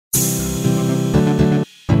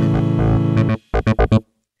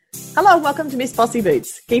Hello and welcome to Miss Bossy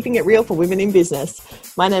Boots, keeping it real for women in business.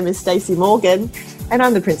 My name is Stacey Morgan and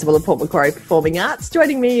I'm the principal of Port Macquarie Performing Arts.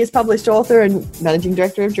 Joining me is published author and managing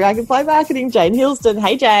director of Dragonfly Marketing, Jane Hilsden.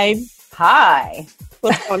 Hey, Jane. Hi.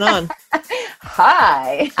 What's going on?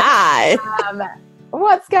 Hi. Hi.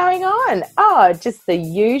 What's going on? Oh, just the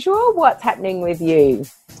usual. What's happening with you?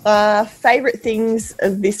 Favourite things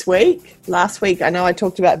of this week. Last week, I know I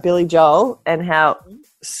talked about Billy Joel and how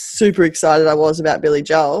super excited I was about Billy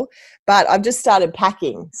Joel, but I've just started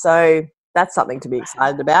packing. So that's something to be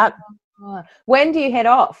excited about. When do you head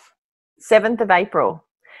off? 7th of April.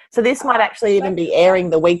 So this might actually even be airing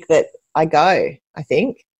the week that I go, I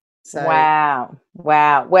think. So. Wow.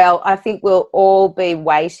 Well, I think we'll all be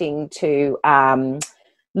waiting to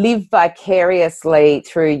live vicariously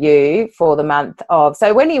through you for the month of.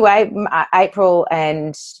 So when are you away? April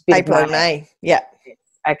and May. Yeah.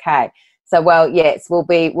 Okay. So well, yes, we'll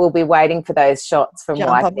be waiting for those shots from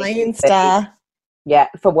Jump on my Insta. Yeah.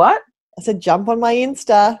 For what? I said jump on my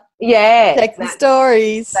Insta. Yeah. Check the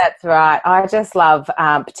stories. That's right. I just love,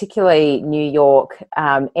 particularly New York,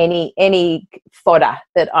 any fodder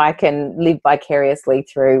that I can live vicariously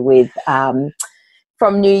through with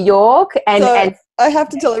from New York. And I have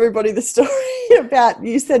to tell everybody the story about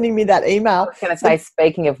you sending me that email. I was going to say,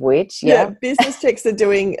 speaking of which, Business Checks are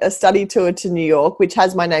doing a study tour to New York, which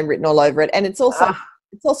has my name written all over it. And it's also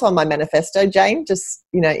on my manifesto, Jane. Just,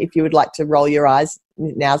 if you would like to roll your eyes,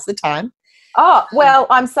 now's the time. Oh, well,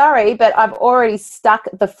 I'm sorry, but I've already stuck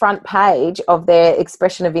the front page of their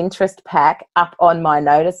expression of interest pack up on my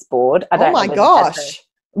notice board. I don't know gosh.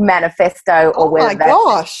 Manifesto or whether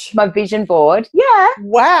that's my vision board. Yeah.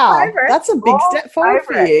 Wow. That's a big step forward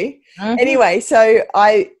for you. Mm-hmm. Anyway, so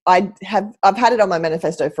I've had it on my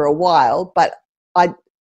manifesto for a while, but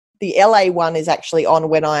the LA one is actually on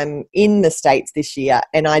when I'm in the States this year,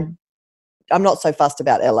 and I'm not so fussed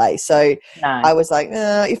about LA. So I was like,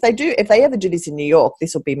 if they ever do this in New York,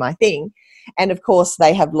 this will be my thing. And of course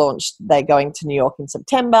they're going to New York in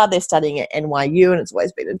September. They're studying at NYU, and it's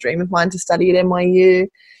always been a dream of mine to study at NYU.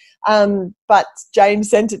 But James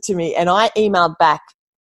sent it to me and I emailed back,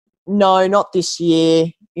 no, not this year.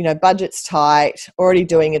 Budget's tight, already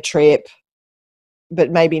doing a trip, but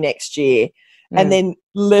maybe next year. And then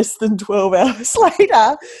less than 12 hours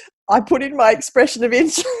later, I put in my expression of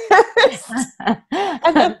interest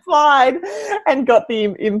and applied and got the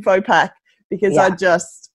info pack because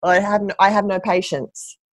I have no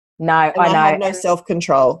patience. No, I know. I have no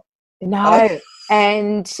self-control. No.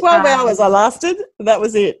 And 12 hours I lasted. That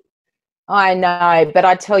was it. I know. But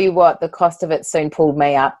I tell you what, the cost of it soon pulled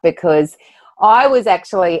me up because I was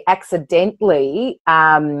actually accidentally,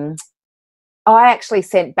 I actually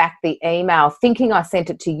sent back the email thinking I sent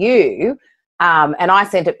it to you. And I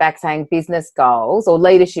sent it back saying business goals or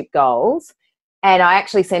leadership goals. And I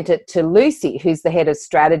actually sent it to Lucy, who's the head of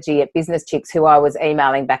strategy at Business Chicks, who I was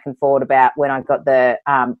emailing back and forward about when I got the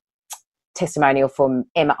testimonial from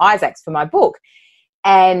Emma Isaacs for my book.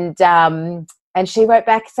 And she wrote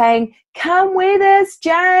back saying, come with us,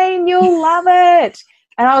 Jane, you'll love it.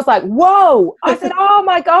 And I was like, whoa. I said, oh,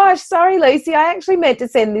 my gosh, sorry, Lucy, I actually meant to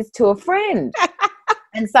send this to a friend.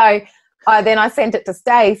 And so then I sent it to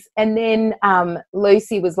Stace, and then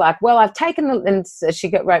Lucy was like, well, I've taken and so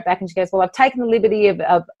she wrote back and she goes, well, I've taken the liberty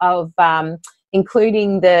of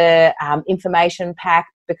including the information pack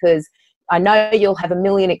because I know you'll have a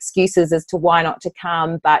million excuses as to why not to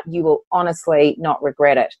come, but you will honestly not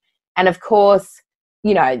regret it. And of course,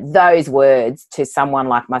 those words to someone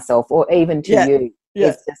like myself or even to you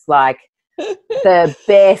is just like the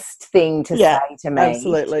best thing to say to me.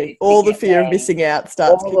 Absolutely. All the fear of missing out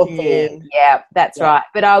starts kicking in. Yeah, that's right.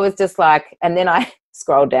 But I was just like, and then I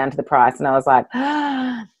scrolled down to the price and I was like,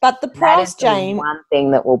 but the price, Jane, one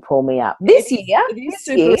thing that will pull me up this year. It is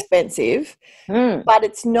super expensive, but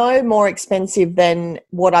it's no more expensive than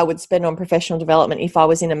what I would spend on professional development if I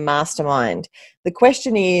was in a mastermind. The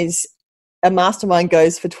question is, a mastermind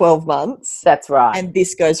goes for 12 months. That's right. And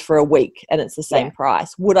this goes for a week and it's the same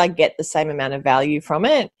price. Would I get the same amount of value from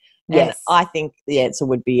it? Yes. And I think the answer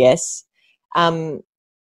would be yes.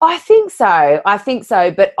 I think so.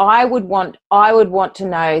 But I would want to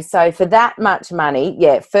know, so for that much money,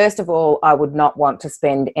 first of all, I would not want to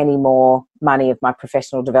spend any more money of my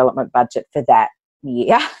professional development budget for that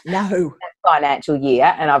year. No. That financial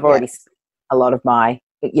year. And I've already spent a lot of my,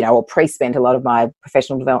 or pre-spent a lot of my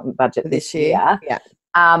professional development budget this year. Yeah.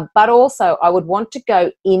 But also I would want to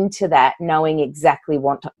go into that knowing exactly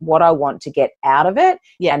what I want to get out of it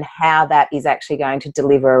and how that is actually going to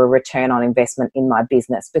deliver a return on investment in my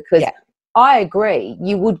business. Because I agree.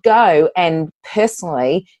 You would go and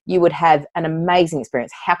personally, you would have an amazing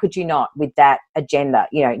experience. How could you not with that agenda?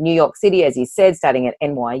 You know, New York City, as you said, studying at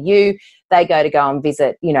NYU, they go and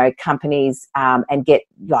visit, you know, companies and get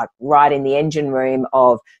like right in the engine room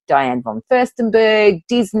of Diane von Furstenberg,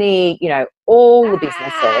 Disney, you know, all the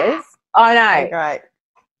businesses. I know. Great.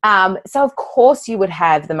 So of course you would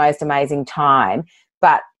have the most amazing time,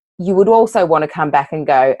 but you would also want to come back and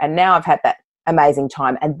go, and now I've had that amazing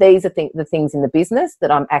time, and these are the things in the business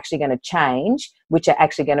that I'm actually going to change, which are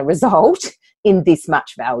actually going to result in this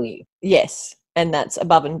much value. Yes, and that's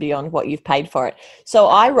above and beyond what you've paid for it. So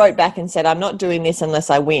I wrote back and said, I'm not doing this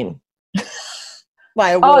unless I win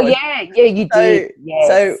my award. Oh yeah, you did.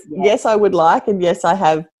 Yes, I would like, and yes, I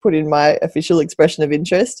have put in my official expression of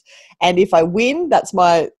interest, and if I win, that's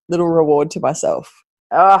my little reward to myself.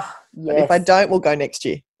 Oh yes. But if I don't, we'll go next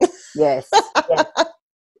year. Yes.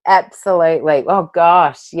 Absolutely. Oh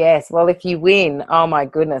gosh, yes. Well, if you win, oh my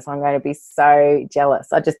goodness, I'm going to be so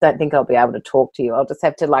jealous. I just don't think I'll be able to talk to you. I'll just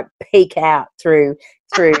have to like peek out through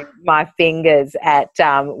my fingers at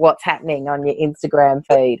what's happening on your Instagram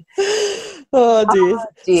feed. Oh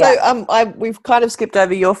dear. So we've kind of skipped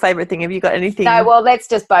over your favorite thing. Have you got anything? No, well, let's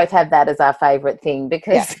just both have that as our favorite thing,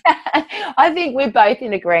 because I think we're both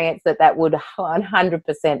in agreement that would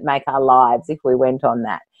 100% make our lives if we went on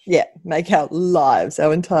that. Yeah, make our lives,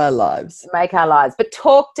 our entire lives. Make our lives. But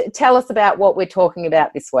tell us about what we're talking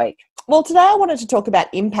about this week. Well, today I wanted to talk about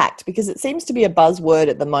impact, because it seems to be a buzzword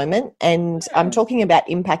at the moment, and I'm talking about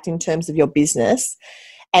impact in terms of your business.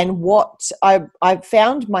 And what I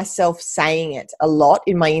found myself saying it a lot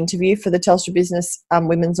in my interview for the Telstra Business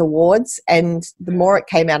Women's Awards, and the more it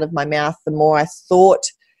came out of my mouth, the more I thought,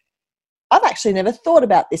 I've actually never thought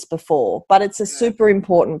about this before, but it's a super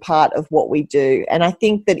important part of what we do. And I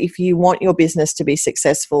think that if you want your business to be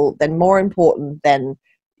successful, then more important than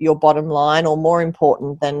your bottom line, or more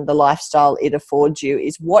important than the lifestyle it affords you,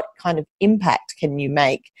 is what kind of impact can you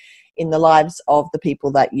make in the lives of the people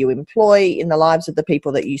that you employ, in the lives of the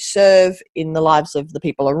people that you serve, in the lives of the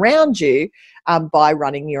people around you, by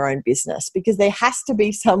running your own business. Because there has to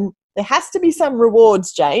be some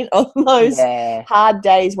rewards, Jane, on those hard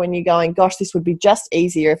days when you're going, gosh, this would be just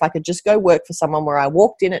easier if I could just go work for someone where I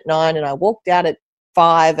walked in at 9 and I walked out at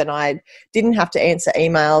 5, and I didn't have to answer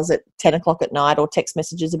emails at 10 o'clock at night or text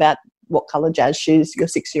messages about what colour jazz shoes your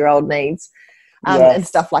 6-year-old needs, and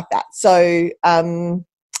stuff like that. So,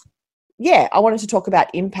 I wanted to talk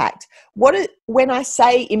about impact. When I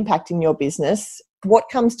say impact in your business, what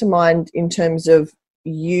comes to mind in terms of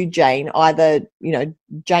you, Jane, either, you know,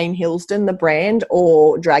 Jane Hilsden, the brand,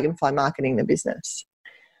 or Dragonfly Marketing, the business?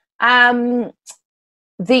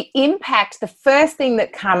 The impact, the first thing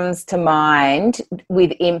that comes to mind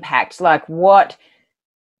with impact, like when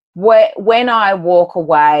I walk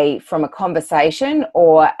away from a conversation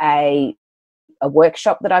or a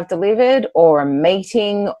workshop that I've delivered, or a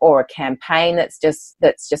meeting, or a campaign that's just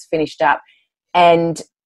finished up, and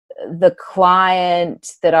the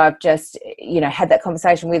client that I've just, you know, had that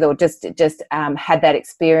conversation with, or just had that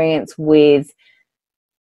experience with,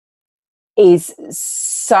 is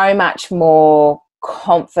so much more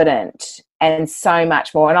confident and so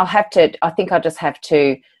much more. And I think I'll just have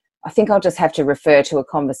to refer to a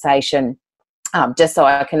conversation, just so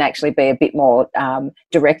I can actually be a bit more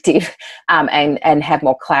directive and have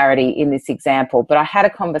more clarity in this example. But I had a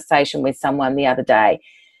conversation with someone the other day,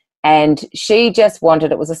 and she just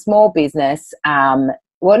wanted, it was a small business.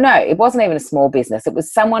 Well, no, it wasn't even a small business. It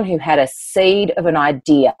was someone who had a seed of an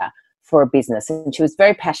idea for a business, and she was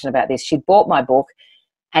very passionate about this. She'd bought my book,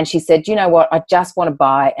 and she said, you know what, I just want to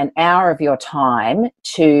buy an hour of your time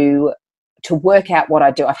to work out what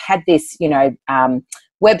I do. I've had this, you know,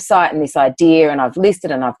 website and this idea, and I've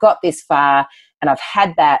listed, and I've got this far, and I've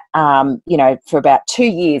had that, you know, for about 2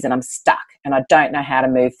 years, and I'm stuck, and I don't know how to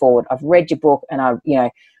move forward. I've read your book, and I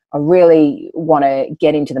really want to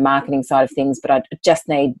get into the marketing side of things, but I just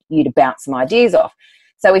need you to bounce some ideas off.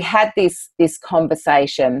 So we had this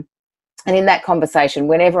conversation, and in that conversation,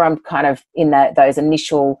 whenever I'm kind of in those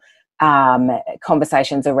initial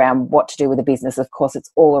conversations around what to do with a business, of course,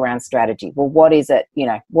 it's all around strategy. Well, what is it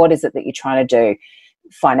that you're trying to do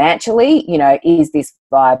financially? You know, is this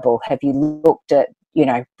viable? Have you looked at, you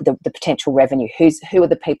know, the potential revenue? Who are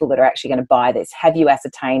the people that are actually going to buy this? Have you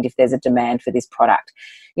ascertained if there's a demand for this product?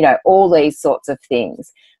 You know, all these sorts of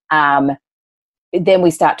things. Then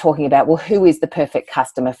we start talking about, well, who is the perfect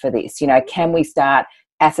customer for this? You know, can we start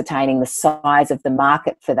ascertaining the size of the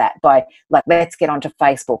market for that by, like, let's get onto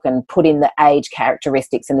Facebook and put in the age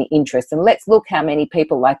characteristics and the interest, and let's look how many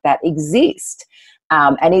people like that exist.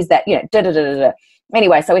 And is that, you know,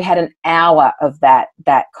 anyway, so we had an hour of that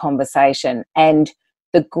conversation, and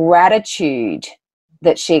the gratitude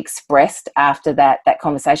that she expressed after that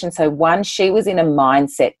conversation. So one, she was in a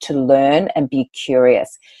mindset to learn and be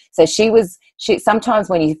curious. So she sometimes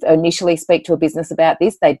when you initially speak to a business about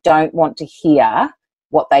this, they don't want to hear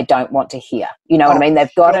what they don't want to hear. You know what I mean?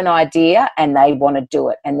 They've got an idea and they want to do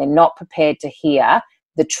it, and they're not prepared to hear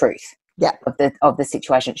the truth of the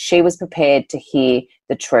situation. She was prepared to hear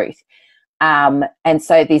the truth. And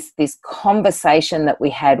so this conversation that we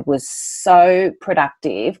had was so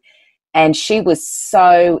productive, and she was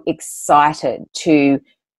so excited to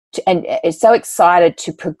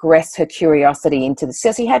progress her curiosity into this.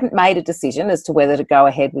 So she hadn't made a decision as to whether to go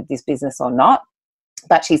ahead with this business or not.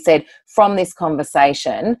 But she said, from this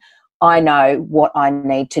conversation, I know what I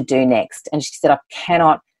need to do next. And she said, I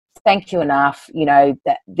cannot thank you enough. You know,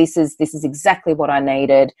 that this is exactly what I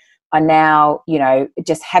needed. I now, you know,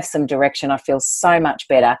 just have some direction. I feel so much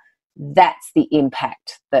better. That's the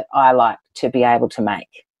impact that I like to be able to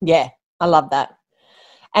make. Yeah, I love that.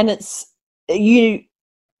 And it's you.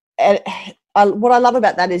 What I love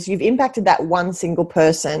about that is you've impacted that one single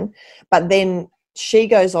person, but then she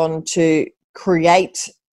goes on to create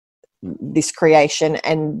this creation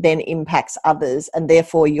and then impacts others, and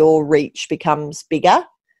therefore your reach becomes bigger.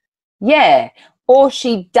 Yeah. Or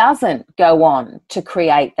she doesn't go on to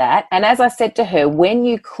create that. And as I said to her, when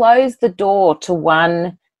you close the door to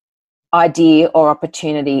one idea or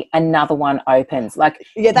opportunity, another one opens. Like,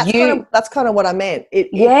 yeah, that's kind of what I meant.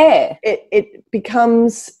 It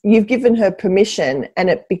becomes, you've given her permission, and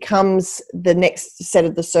it becomes the next set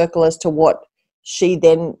of the circle as to what she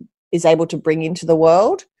then is able to bring into the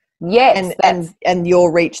world. Yes. And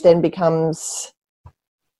your reach then becomes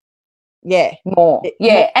more.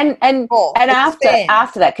 And more.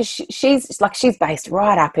 after that, because she's based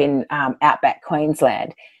right up in outback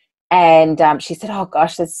Queensland. And she said, oh,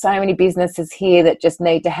 gosh, there's so many businesses here that just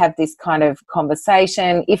need to have this kind of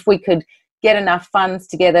conversation. If we could get enough funds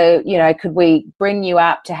together, you know, could we bring you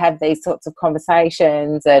up to have these sorts of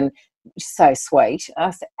conversations? And so sweet.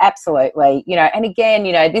 I said, absolutely. You know, and again,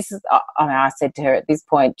 you know, this is, I said to her at this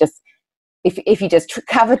point, just if you just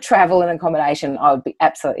cover travel and accommodation, I would be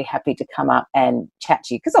absolutely happy to come up and chat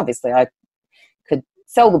to you, because obviously I could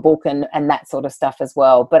sell the book and that sort of stuff as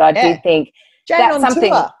well. But I did think that's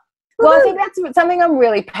something. Tour. Well, I think that's something I'm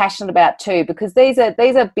really passionate about too, because these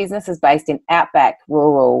are businesses based in outback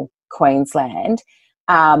rural Queensland.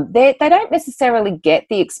 They don't necessarily get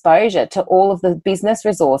the exposure to all of the business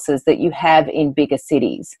resources that you have in bigger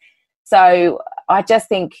cities. So I just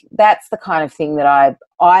think that's the kind of thing that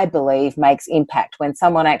I believe makes impact, when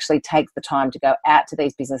someone actually takes the time to go out to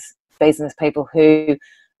these business people who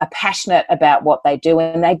are passionate about what they do,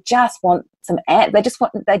 and they just want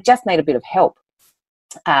they just need a bit of help.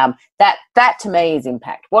 That to me is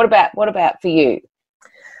impact. What about for you?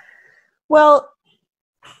 Well,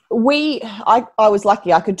 I was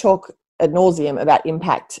lucky. I could talk ad nauseum about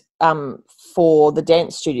impact for the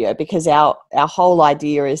dance studio, because our whole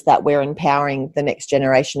idea is that we're empowering the next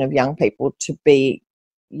generation of young people to be,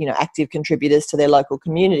 you know, active contributors to their local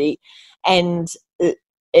community. And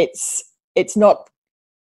it's not,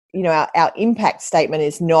 you know, our impact statement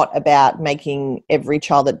is not about making every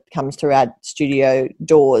child that comes through our studio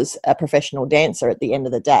doors a professional dancer at the end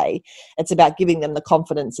of the day. It's about giving them the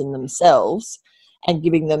confidence in themselves and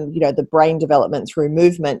giving them, you know, the brain development through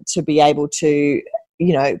movement to be able to,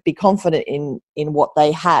 you know, be confident in what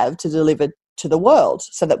they have to deliver to the world,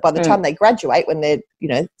 so that by the time they graduate, when they're, you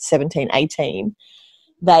know, 17, 18,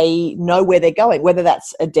 they know where they're going, whether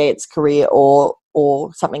that's a dance career or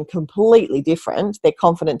something completely different. They're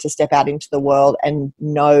confident to step out into the world and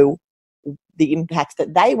know the impacts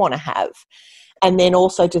that they want to have. And then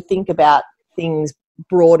also to think about things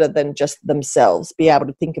broader than just themselves, be able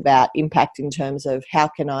to think about impact in terms of, how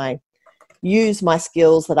can I use my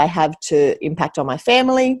skills that I have to impact on my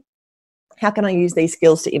family? How can I use these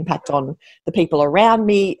skills to impact on the people around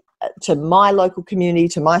me, to my local community,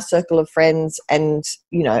 to my circle of friends, and,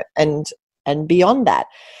 you know, and beyond that.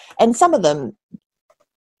 And some of them,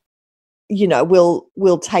 you know,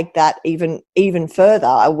 will take that even further.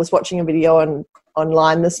 I was watching a video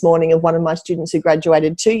online this morning of one of my students who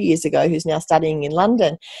graduated 2 years ago, who's now studying in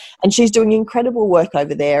London, and she's doing incredible work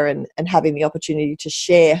over there, and having the opportunity to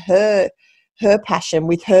share her passion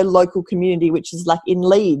with her local community, which is like in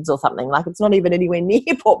Leeds or something. Like, it's not even anywhere near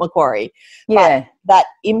Port Macquarie. Yeah. But that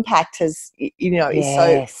impact has, you know, is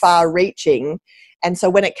so far reaching. And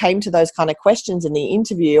so when it came to those kind of questions in the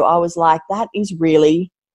interview, I was like, that is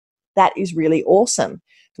really awesome.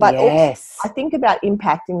 But also, I think about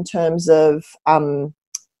impact in terms of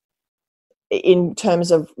in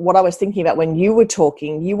terms of what I was thinking about when you were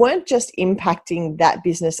talking, you weren't just impacting that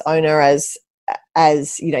business owner as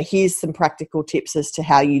here's some practical tips as to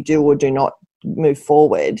how you do or do not move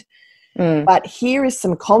forward. But here is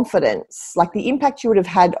some confidence, like the impact you would have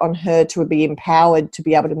had on her to be empowered to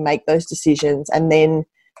be able to make those decisions and then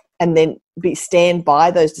stand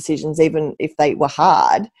by those decisions, even if they were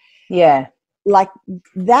hard. Yeah. Like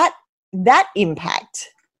that impact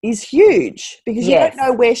is huge because you don't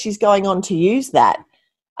know where she's going on to use that.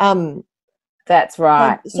 That's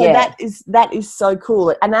right. So that is so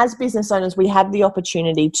cool. And as business owners, we have the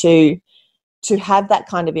opportunity to have that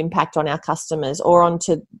kind of impact on our customers or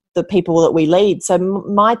onto the people that we lead. So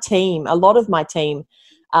my team, a lot of my team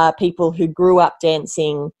are people who grew up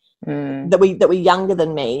dancing, that were younger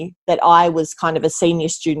than me, that I was kind of a senior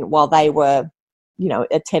student while they were,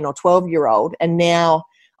 a 10 or 12-year-old. And now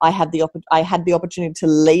I had the opportunity to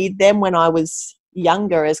lead them when I was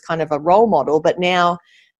younger as kind of a role model. But now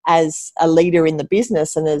as a leader in the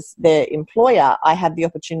business and as their employer, I have the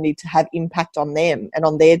opportunity to have impact on them and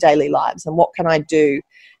on their daily lives. And what can I do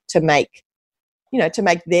to make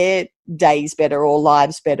their days better or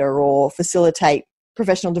lives better, or facilitate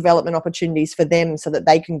professional development opportunities for them so that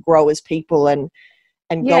they can grow as people and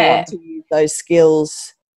go on to use those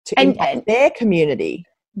skills to impact their community.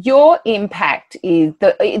 Your impact is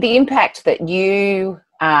the impact that you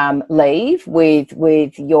leave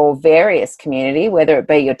with your various community, whether it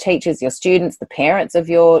be your teachers, your students, the parents of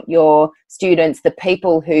your students, the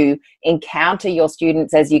people who encounter your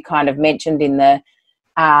students, as you kind of mentioned in the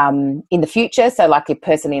future. So like a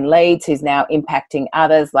person in Leeds who's now impacting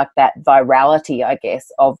others, like that virality, I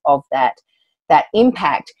guess, of that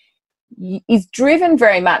impact is driven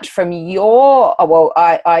very much from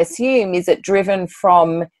I assume, is it driven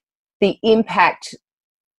from the impact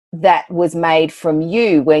that was made from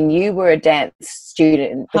you when you were a dance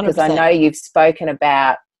student? Because 100%. I know you've spoken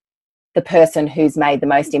about the person who's made the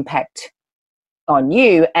most impact on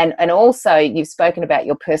you, and also you've spoken about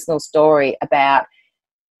your personal story about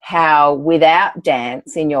how without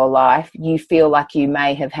dance in your life you feel like you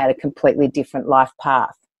may have had a completely different life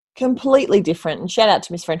path. Completely different. And shout out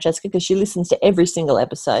to Miss Francesca because she listens to every single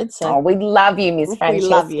episode. So we love you, Miss Francesca. We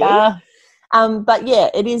love you. But yeah,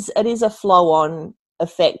 it is a flow-on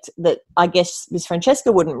effect that I guess Miss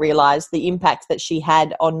Francesca wouldn't realise the impact that she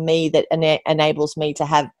had on me that enables me to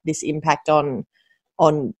have this impact on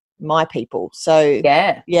my people. So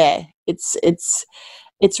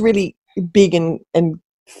it's really big and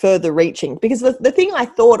further reaching, because the thing I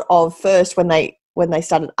thought of first when they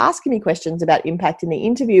started asking me questions about impact in the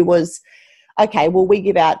interview was, okay, well, we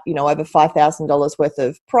give out, over $5,000 worth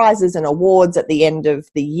of prizes and awards at the end of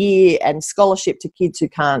the year and scholarship to kids who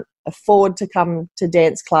can't afford to come to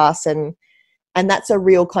dance class. And that's a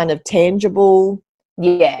real kind of tangible,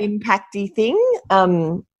 impacty thing.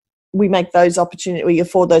 We make those we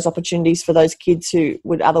afford those opportunities for those kids who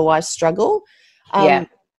would otherwise struggle.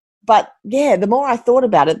 But the more I thought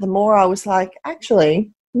about it, the more I was like,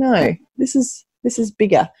 actually, no, this is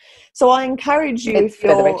bigger. So I encourage you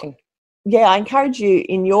I encourage you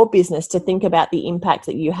in your business to think about the impact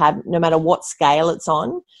that you have, no matter what scale it's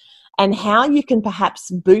on, and how you can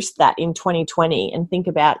perhaps boost that in 2020 and think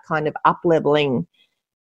about kind of up-leveling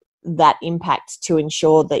that impact to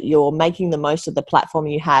ensure that you're making the most of the platform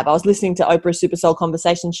you have. I was listening to Oprah Super Soul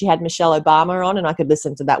Conversation. She had Michelle Obama on, and I could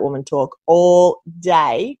listen to that woman talk all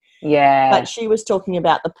day. Yeah. But she was talking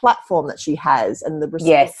about the platform that she has and the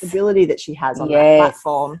responsibility that she has on that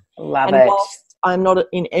platform. Love it. Whilst I'm not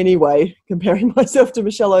in any way comparing myself to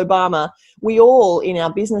Michelle Obama, we all in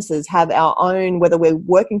our businesses have our own, whether we're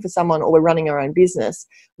working for someone or we're running our own business,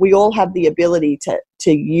 we all have the ability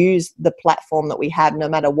to use the platform that we have, no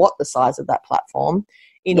matter what the size of that platform,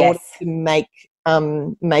 in order to make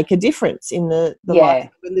a difference in the life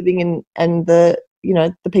that we're living in and the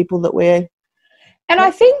people that we're. And I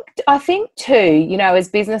think too, as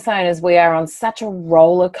business owners, we are on such a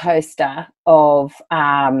roller coaster of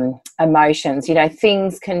emotions.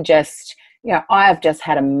 Things can just, I have just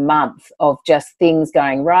had a month of just things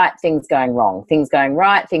going right, things going wrong, things going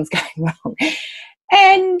right, things going wrong.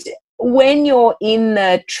 And when you're in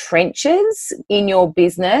the trenches in your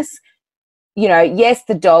business, yes,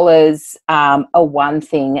 the dollars are one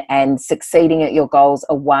thing and succeeding at your goals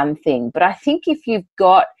are one thing. But I think if you've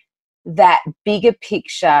got that bigger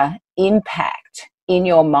picture impact in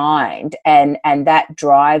your mind and that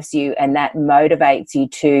drives you and that motivates you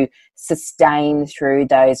to sustain through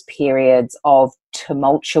those periods of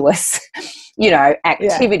tumultuous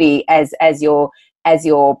activity as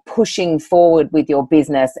you're pushing forward with your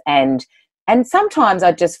business. And sometimes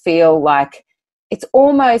I just feel like it's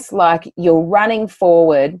almost like you're running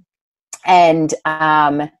forward and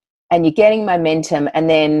you're getting momentum, and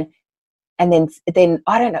then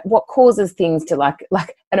I don't know what causes things to like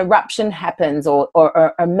an eruption happens, or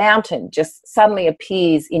a mountain just suddenly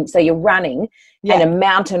appears in. So you're running, and a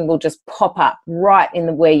mountain will just pop up right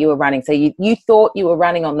in where you were running. So you thought you were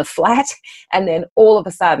running on the flat, and then all of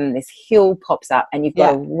a sudden this hill pops up, and you've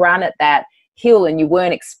got to run at that hill, and you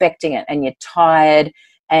weren't expecting it, and you're tired,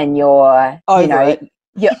 and you're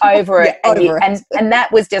you're over it, and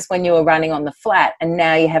that was just when you were running on the flat, and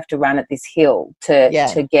now you have to run at this hill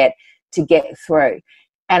to get through.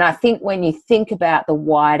 And I think when you think about the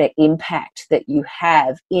wider impact that you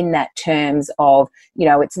have in that terms of,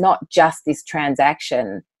 it's not just this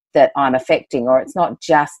transaction that I'm affecting, or it's not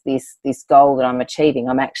just this goal that I'm achieving.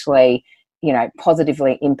 I'm actually,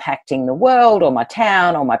 positively impacting the world, or my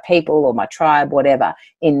town, or my people, or my tribe, whatever,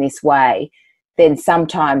 in this way. Then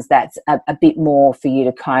sometimes that's a bit more for you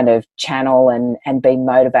to kind of channel and be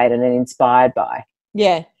motivated and inspired by.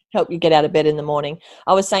 Yeah. Help you get out of bed in the morning.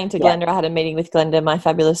 I was saying to Glenda, I had a meeting with Glenda, my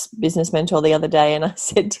fabulous business mentor, the other day, and I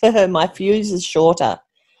said to her, my fuse is shorter.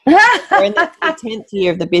 We're in the 10th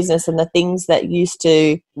year of the business, and the things that used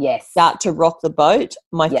to start to rock the boat,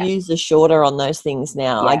 my fuse is shorter on those things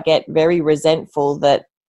now. I get very resentful that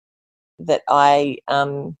I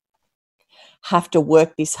have to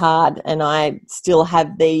work this hard, and I still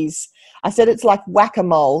have these. I said it's like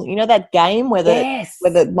whack-a-mole. You know that game where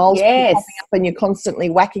the moles keep popping up and you're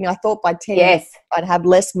constantly whacking? I thought by 10 years I'd have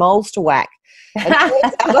less moles to whack. And turns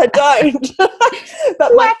out I don't.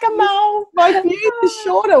 But whack-a-mole. My fuse is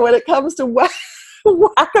shorter when it comes to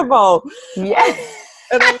whack-a-mole. Yeah.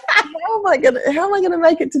 And I'm like, how am I gonna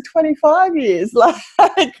make it to 25 years? Like,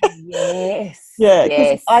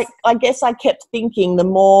 because I guess I kept thinking the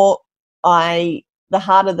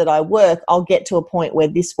harder that I work, I'll get to a point where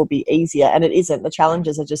this will be easier, and it isn't. The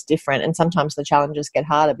challenges are just different, and sometimes the challenges get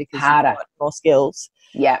harder because you've got more skills.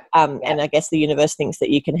 And I guess the universe thinks that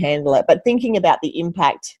you can handle it. But thinking about the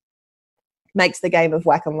impact makes the game of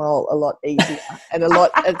whack-a-mole a lot easier, and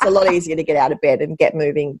it's a lot easier to get out of bed and get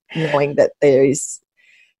moving, knowing that there is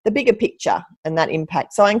the bigger picture and that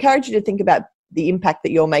impact. So I encourage you to think about the impact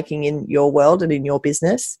that you're making in your world and in your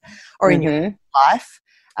business or in your life.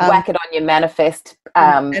 Whack it on your manifest.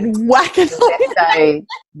 And whack it on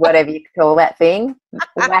whatever you call that thing.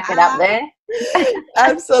 Whack it up there.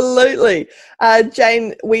 Absolutely.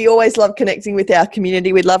 Jane, we always love connecting with our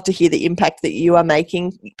community. We'd love to hear the impact that you are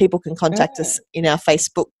making. People can contact us in our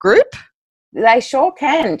Facebook group. They sure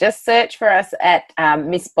can. Just search for us at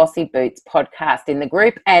Miss Bossy Boots podcast in the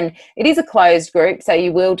group. And it is a closed group, so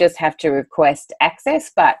you will just have to request access.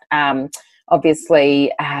 But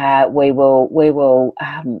obviously, we will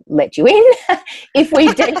let you in if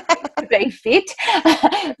we deem to be fit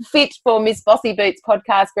for Miss Bossy Boots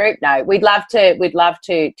podcast group. No, we'd love to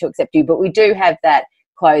accept you, but we do have that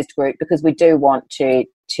closed group because we do want to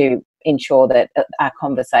ensure that our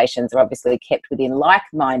conversations are obviously kept within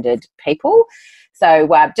like-minded people. So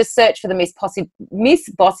just search for the Miss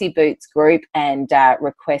Bossy Boots group and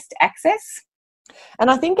request access. And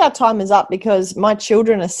I think our time is up because my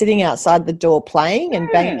children are sitting outside the door playing and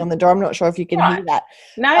banging on the door. I'm not sure if you can hear that.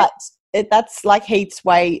 No. But that's like Heath's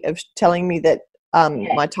way of telling me that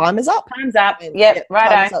my time is up. Time's up. Yep,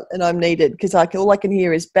 right. And I'm needed because all I can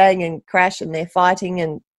hear is bang and crash, and they're fighting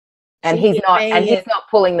and he's not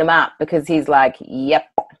pulling them up because he's like, yep.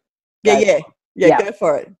 Go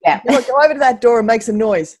for it. Yeah. Go over to that door and make some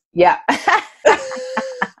noise. Yeah.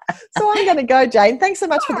 So I'm going to go, Jane. Thanks so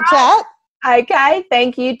much for the chat. Okay,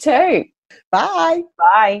 thank you too. Bye.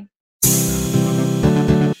 Bye.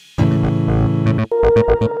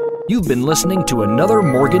 You've been listening to another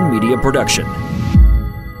Morgan Media production.